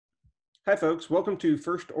Hi folks, welcome to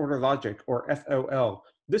First Order Logic, or FOL.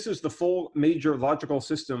 This is the full major logical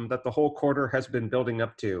system that the whole quarter has been building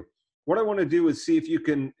up to. What I want to do is see if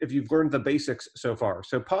you've learned the basics so far.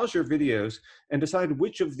 So pause your videos and decide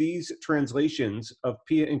which of these translations of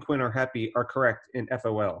Pia and Quinn are happy are correct in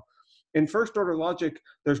FOL. In first order logic,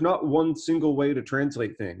 there's not one single way to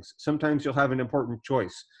translate things. Sometimes you'll have an important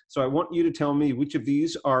choice. So I want you to tell me which of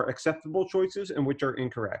these are acceptable choices and which are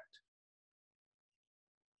incorrect.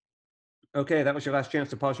 Okay, that was your last chance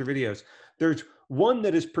to pause your videos. There's one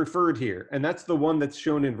that is preferred here, and that's the one that's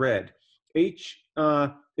shown in red. H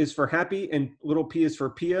is for happy, and little p is for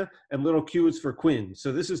Pia, and little q is for Quinn.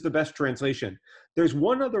 So this is the best translation. There's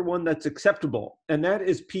one other one that's acceptable, and that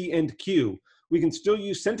is P and Q. We can still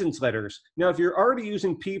use sentence letters. Now, if you're already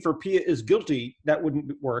using P for Pia is guilty, that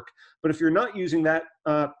wouldn't work. But if you're not using that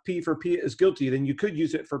P for Pia is guilty, then you could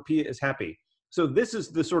use it for Pia is happy. So this is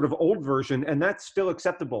the sort of old version, and that's still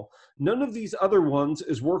acceptable. None of these other ones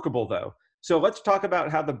is workable, though. So let's talk about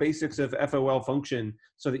how the basics of FOL function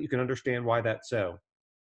so that you can understand why that's so.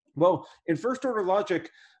 Well, in first order logic,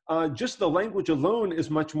 just the language alone is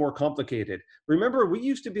much more complicated. Remember, we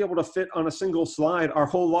used to be able to fit on a single slide our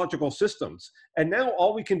whole logical systems, and now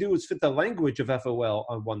all we can do is fit the language of FOL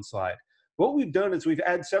on one slide. What we've done is we've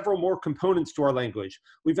added several more components to our language.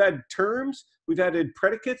 We've added terms, we've added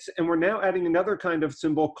predicates, and we're now adding another kind of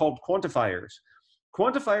symbol called quantifiers.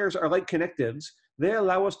 Quantifiers are like connectives. They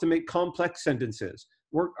allow us to make complex sentences.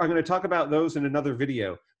 I'm going to talk about those in another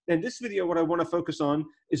video. In this video, what I want to focus on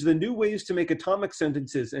is the new ways to make atomic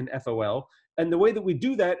sentences in FOL. And the way that we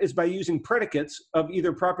do that is by using predicates of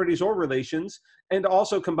either properties or relations, and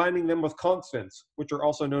also combining them with constants, which are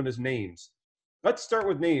also known as names. Let's start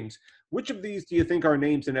with names. Which of these do you think are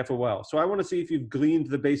names in FOL? So I want to see if you've gleaned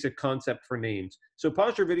the basic concept for names. So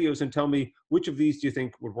pause your videos and tell me which of these do you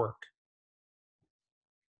think would work.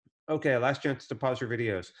 Okay, last chance to pause your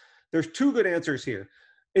videos. There's two good answers here.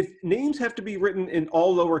 If names have to be written in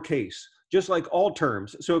all lowercase, just like all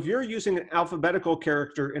terms. So if you're using an alphabetical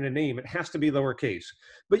character in a name, it has to be lowercase.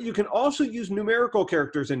 But you can also use numerical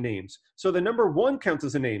characters in names. So the number 1 counts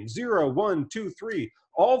as a name. 0, 1, 2, 3.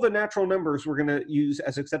 All the natural numbers we're going to use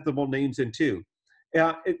as acceptable names in 2.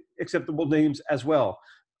 Acceptable names as well.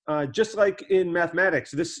 Just like in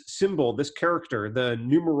mathematics, this symbol, this character, the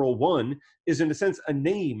numeral 1, is in a sense a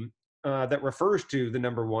name that refers to the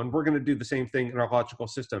number 1. We're going to do the same thing in our logical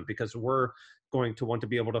system because we're going to want to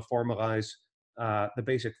be able to formalize the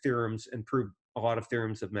basic theorems and prove a lot of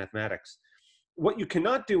theorems of mathematics. What you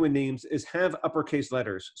cannot do in names is have uppercase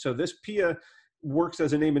letters. So this Pia works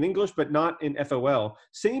as a name in English, but not in FOL.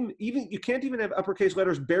 You can't even have uppercase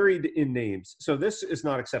letters buried in names. So this is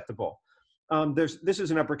not acceptable. This is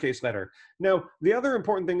an uppercase letter. Now, the other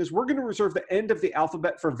important thing is we're going to reserve the end of the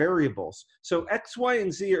alphabet for variables. So X, Y,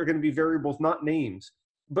 and Z are going to be variables, not names.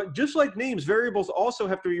 But just like names, variables also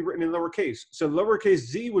have to be written in lowercase. So lowercase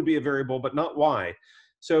z would be a variable, but not y.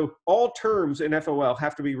 So all terms in FOL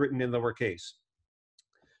have to be written in lowercase.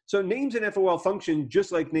 So names in FOL function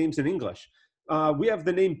just like names in English. We have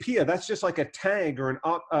the name Pia. That's just like a tag or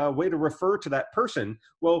a way to refer to that person.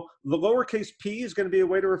 Well, the lowercase p is going to be a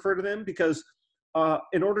way to refer to them because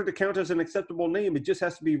in order to count as an acceptable name, it just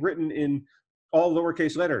has to be written in all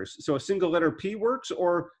lowercase letters. So a single letter P works,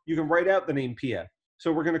 or you can write out the name Pia.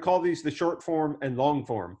 So we're going to call these the short form and long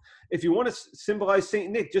form. If you want to symbolize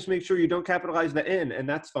Saint Nick, just make sure you don't capitalize the N, and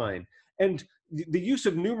that's fine. And the use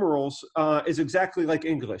of numerals is exactly like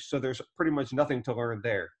English, so there's pretty much nothing to learn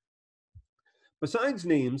there. Besides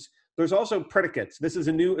names, there's also predicates. This is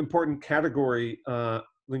a new important category,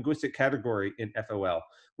 linguistic category in FOL.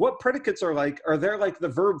 What predicates are they're like the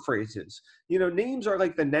verb phrases. You know, names are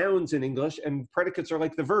like the nouns in English, and predicates are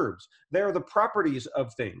like the verbs. They are the properties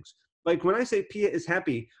of things. Like when I say Pia is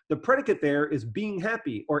happy, the predicate there is being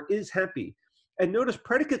happy or is happy. And notice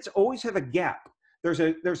predicates always have a gap. There's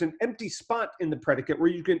an empty spot in the predicate where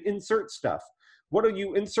you can insert stuff. What do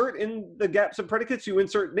you insert in the gaps of predicates? You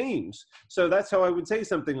insert names. So that's how I would say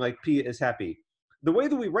something like Pia is happy. The way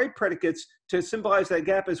that we write predicates to symbolize that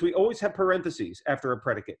gap is we always have parentheses after a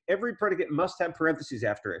predicate. Every predicate must have parentheses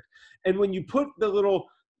after it. And when you put the little,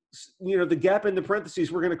 the gap in the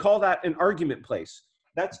parentheses, we're going to call that an argument place.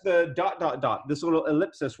 That's the ... this little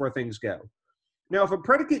ellipsis where things go. Now, if a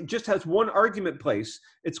predicate just has one argument place,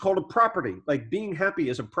 it's called a property. Like being happy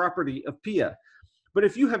is a property of Pia. But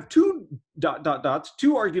if you have two ...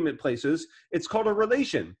 two argument places, it's called a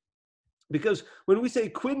relation. Because when we say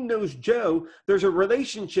Quinn knows Joe, there's a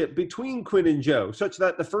relationship between Quinn and Joe, such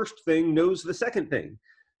that the first thing knows the second thing.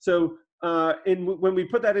 So when we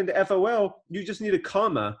put that into FOL, you just need a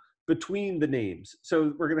comma between the names.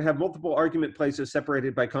 So we're going to have multiple argument places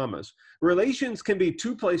separated by commas. Relations can be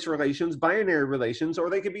two-place relations, binary relations, or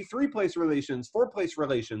they can be three-place relations, four-place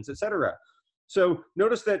relations, etc. So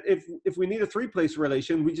notice that if we need a three-place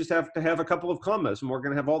relation, we just have to have a couple of commas, and we're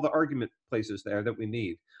going to have all the argument places there that we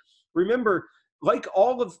need. Remember, like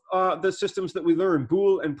all of the systems that we learn,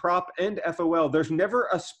 bool and prop and FOL, there's never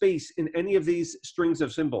a space in any of these strings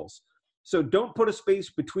of symbols. So don't put a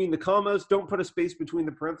space between the commas, don't put a space between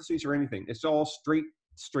the parentheses or anything. It's all straight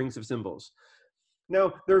strings of symbols.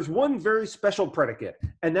 Now, there's one very special predicate,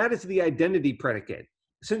 and that is the identity predicate.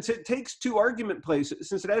 Since it takes two argument places,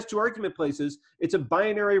 since it has two argument places, it's a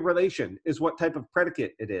binary relation is what type of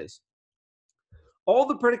predicate it is. All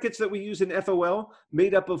the predicates that we use in FOL,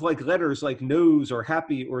 made up of like letters like knows or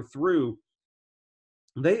happy or through,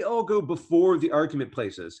 they all go before the argument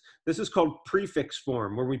places. This is called prefix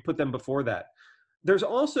form, where we put them before that. There's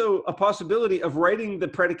also a possibility of writing the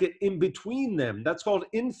predicate in between them. That's called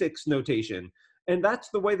infix notation. And that's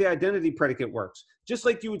the way the identity predicate works. Just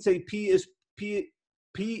like you would say P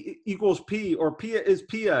equals P, or Pia is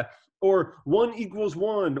Pia, or 1 equals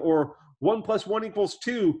 1, or 1 plus 1 equals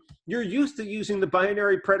 2. You're used to using the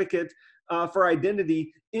binary predicate for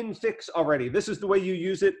identity in fix already. This is the way you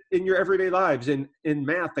use it in your everyday lives in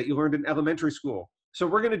math that you learned in elementary school. So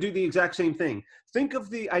we're going to do the exact same thing. Think of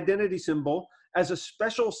the identity symbol as a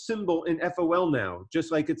special symbol in FOL now,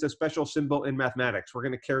 just like it's a special symbol in mathematics. We're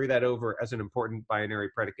going to carry that over as an important binary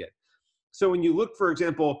predicate. So when you look, for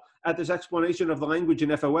example, at this explanation of the language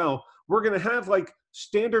in FOL, we're going to have like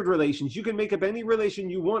standard relations. You can make up any relation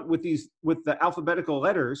you want with the alphabetical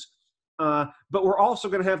letters, but we're also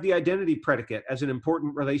going to have the identity predicate as an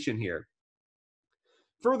important relation here.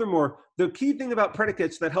 Furthermore, the key thing about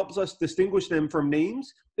predicates that helps us distinguish them from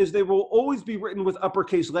names is they will always be written with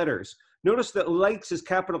uppercase letters. Notice that likes is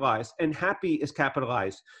capitalized and happy is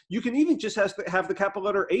capitalized. You can even just have the capital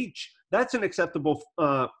letter H. That's an acceptable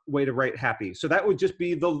way to write happy. So that would just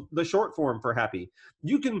be the short form for happy.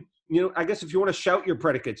 You can, I guess if you want to shout your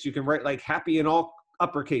predicates, you can write like happy in all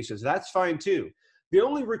uppercases. That's fine too. The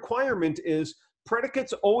only requirement is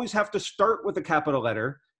predicates always have to start with a capital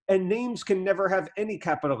letter, and names can never have any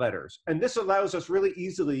capital letters. And this allows us really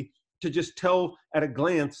easily to just tell at a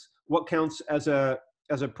glance what counts as a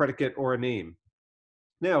predicate or a name.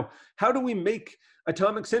 Now, how do we make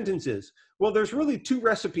atomic sentences? Well, there's really two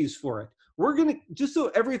recipes for it. We're going to, just so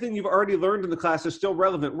everything you've already learned in the class is still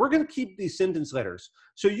relevant, we're going to keep these sentence letters.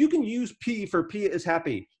 So you can use P for P is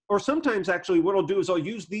happy. Or sometimes actually what I'll do is I'll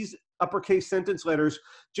use these uppercase sentence letters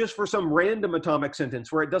just for some random atomic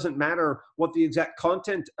sentence where it doesn't matter what the exact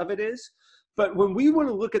content of it is. But when we want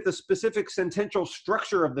to look at the specific sentential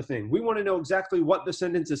structure of the thing, we want to know exactly what the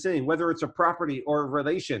sentence is saying, whether it's a property or a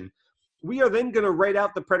relation. We are then going to write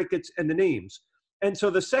out the predicates and the names. And so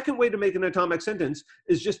the second way to make an atomic sentence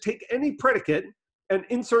is just take any predicate and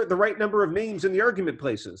insert the right number of names in the argument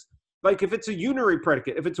places. Like if it's a unary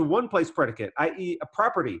predicate, if it's a one-place predicate, i.e. a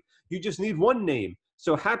property, you just need one name.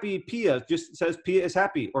 So happy Pia just says Pia is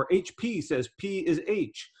happy, or HP says P is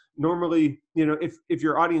H. Normally, if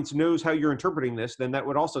your audience knows how you're interpreting this, then that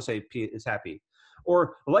would also say P is happy.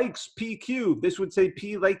 Or likes PQ, this would say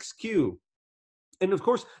P likes Q. And of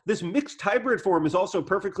course, this mixed hybrid form is also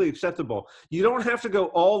perfectly acceptable. You don't have to go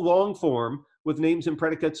all long form with names and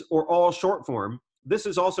predicates or all short form. This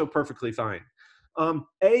is also perfectly fine.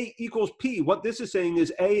 A equals P. What this is saying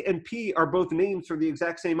is A and P are both names for the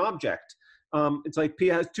exact same object. It's like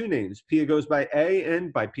Pia has two names. Pia goes by A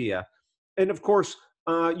and by Pia. And of course,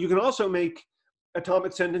 you can also make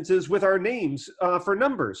atomic sentences with our names for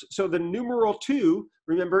numbers. So the numeral 2,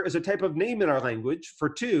 remember, is a type of name in our language for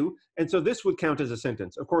 2, and so this would count as a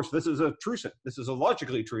sentence. Of course, this is a true sentence. This is a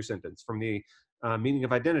logically true sentence from the meaning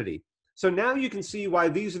of identity. So now you can see why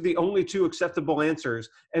these are the only two acceptable answers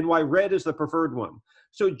and why red is the preferred one.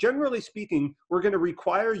 So generally speaking, we're going to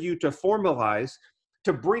require you to formalize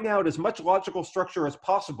to bring out as much logical structure as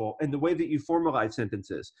possible in the way that you formalize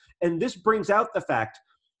sentences. And this brings out the fact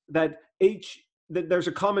that that there's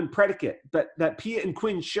a common predicate, that Pia and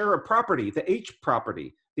Quinn share a property, the H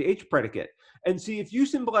property, the H predicate. And see, if you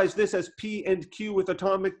symbolize this as P and Q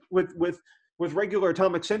with regular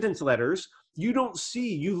atomic sentence letters, you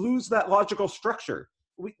lose that logical structure.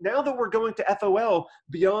 Now that we're going to FOL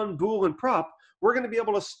beyond bool and prop, we're going to be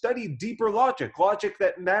able to study deeper logic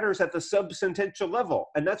that matters at the subsentential level.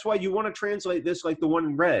 And that's why you want to translate this like the one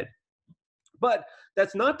in red. But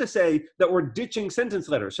that's not to say that we're ditching sentence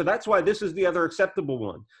letters. So that's why this is the other acceptable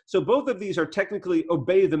one. So both of these are technically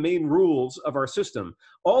obey the main rules of our system.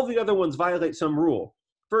 All the other ones violate some rule.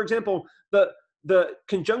 For example, the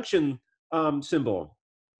conjunction symbol.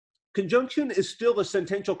 Conjunction is still a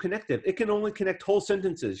sentential connective. It can only connect whole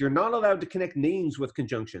sentences. You're not allowed to connect names with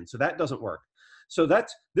conjunction, so that doesn't work. So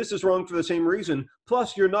this is wrong for the same reason.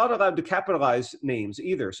 Plus, you're not allowed to capitalize names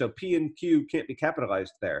either. So P and Q can't be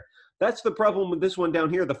capitalized there. That's the problem with this one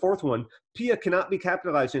down here, the fourth one. Pia cannot be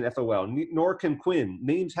capitalized in FOL, nor can Quinn.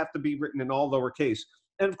 Names have to be written in all lowercase.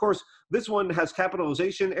 And of course, this one has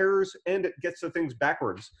capitalization errors and it gets the things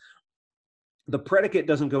backwards. The predicate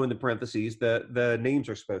doesn't go in the parentheses. The names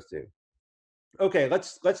are supposed to. Okay,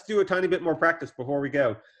 let's do a tiny bit more practice before we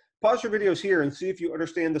go. Pause your videos here and see if you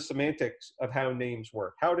understand the semantics of how names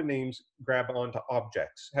work. How do names grab onto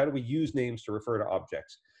objects? How do we use names to refer to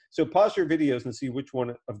objects? So pause your videos and see which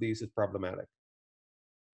one of these is problematic.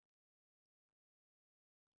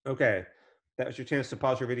 Okay, that was your chance to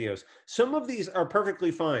pause your videos. Some of these are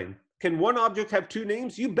perfectly fine. Can one object have two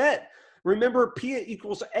names? You bet. Remember, Pia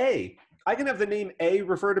equals A. I can have the name A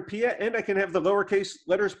refer to Pia, and I can have the lowercase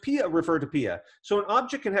letters Pia refer to Pia. So an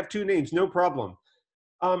object can have two names, no problem.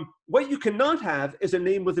 What you cannot have is a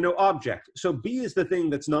name with no object. So B is the thing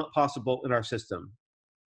that's not possible in our system.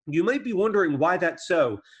 You might be wondering why that's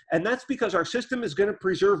so, and that's because our system is going to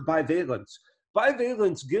preserve bivalence.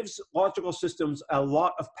 Bivalence gives logical systems a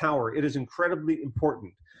lot of power. It is incredibly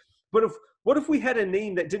important. But what if we had a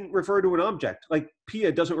name that didn't refer to an object, like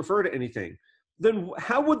Pia doesn't refer to anything? Then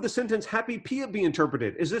how would the sentence happy Pia be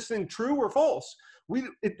interpreted? Is this thing true or false?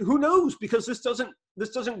 Who knows? Because this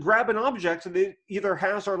doesn't grab an object and it either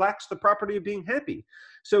has or lacks the property of being happy.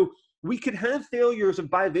 So we could have failures of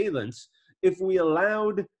bivalence if we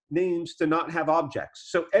allowed names to not have objects.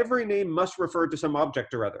 So every name must refer to some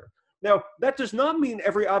object or other. Now, that does not mean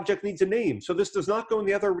every object needs a name. So this does not go in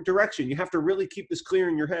the other direction. You have to really keep this clear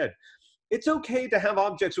in your head. It's okay to have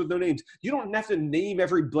objects with no names. You don't have to name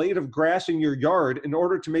every blade of grass in your yard in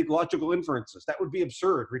order to make logical inferences. That would be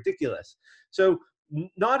absurd, ridiculous. So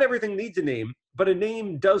not everything needs a name, but a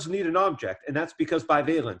name does need an object, and that's because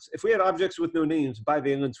bivalence. If we had objects with no names,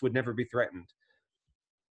 bivalence would never be threatened.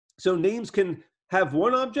 So names can have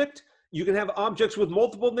one object. You can have objects with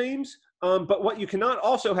multiple names, but what you cannot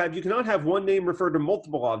also have, you cannot have one name refer to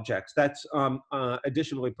multiple objects. That's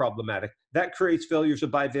additionally problematic. That creates failures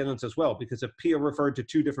of bivalence as well, because if Pia referred to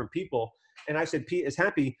two different people, and I said Pia is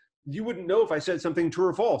happy, you wouldn't know if I said something true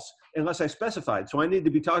or false unless I specified. So I need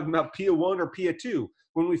to be talking about Pia 1 or Pia 2.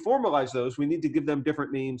 When we formalize those, we need to give them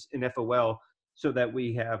different names in FOL so that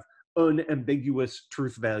we have unambiguous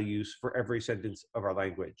truth values for every sentence of our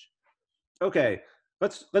language. Okay,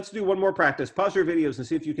 let's do one more practice. Pause your videos and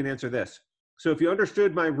see if you can answer this. So if you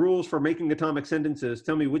understood my rules for making atomic sentences,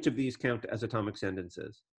 tell me which of these count as atomic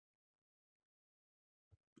sentences.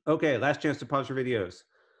 Okay, last chance to pause your videos.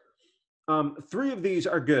 3 of these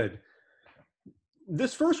are good.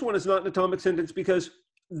 This first one is not an atomic sentence because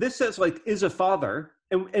this says like is a father,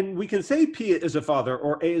 and we can say P is a father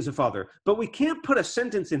or A is a father, but we can't put a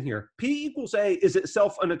sentence in here. P equals A is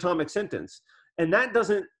itself an atomic sentence, and that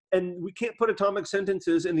doesn't, and we can't put atomic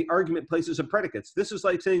sentences in the argument places of predicates. This is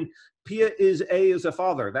like saying Pia is A is a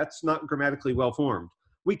father. That's not grammatically well formed.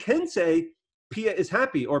 We can say Pia is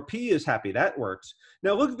happy or P is happy. That works.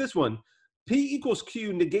 Now look at this one. P equals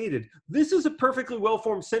Q negated. This is a perfectly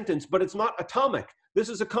well-formed sentence, but it's not atomic. This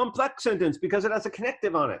is a complex sentence because it has a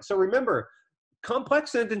connective on it. So remember,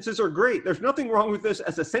 complex sentences are great. There's nothing wrong with this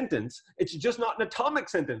as a sentence. It's just not an atomic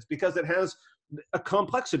sentence because it has a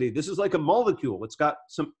complexity. This is like a molecule. It's got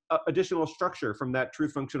some additional structure from that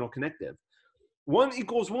truth functional connective. 1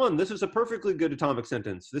 equals 1. This is a perfectly good atomic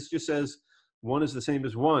sentence. This just says 1 is the same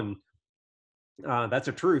as 1. That's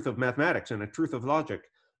a truth of mathematics and a truth of logic.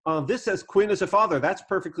 This says Quinn is a father. That's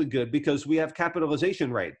perfectly good because we have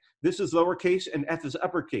capitalization right. This is lowercase and F is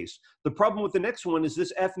uppercase. The problem with the next one is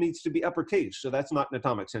this F needs to be uppercase, so that's not an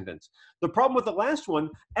atomic sentence. The problem with the last one,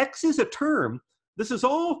 X is a term. This is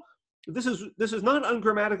not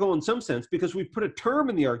ungrammatical in some sense because we put a term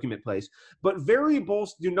in the argument place, but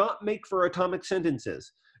variables do not make for atomic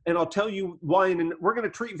sentences. And I'll tell you why, and we're going to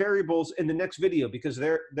treat variables in the next video because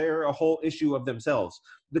they're a whole issue of themselves.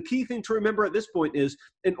 The key thing to remember at this point is,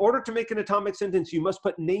 in order to make an atomic sentence, you must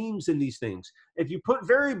put names in these things. If you put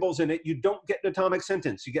variables in it, you don't get an atomic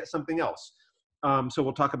sentence. You get something else. So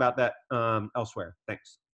we'll talk about that elsewhere.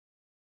 Thanks.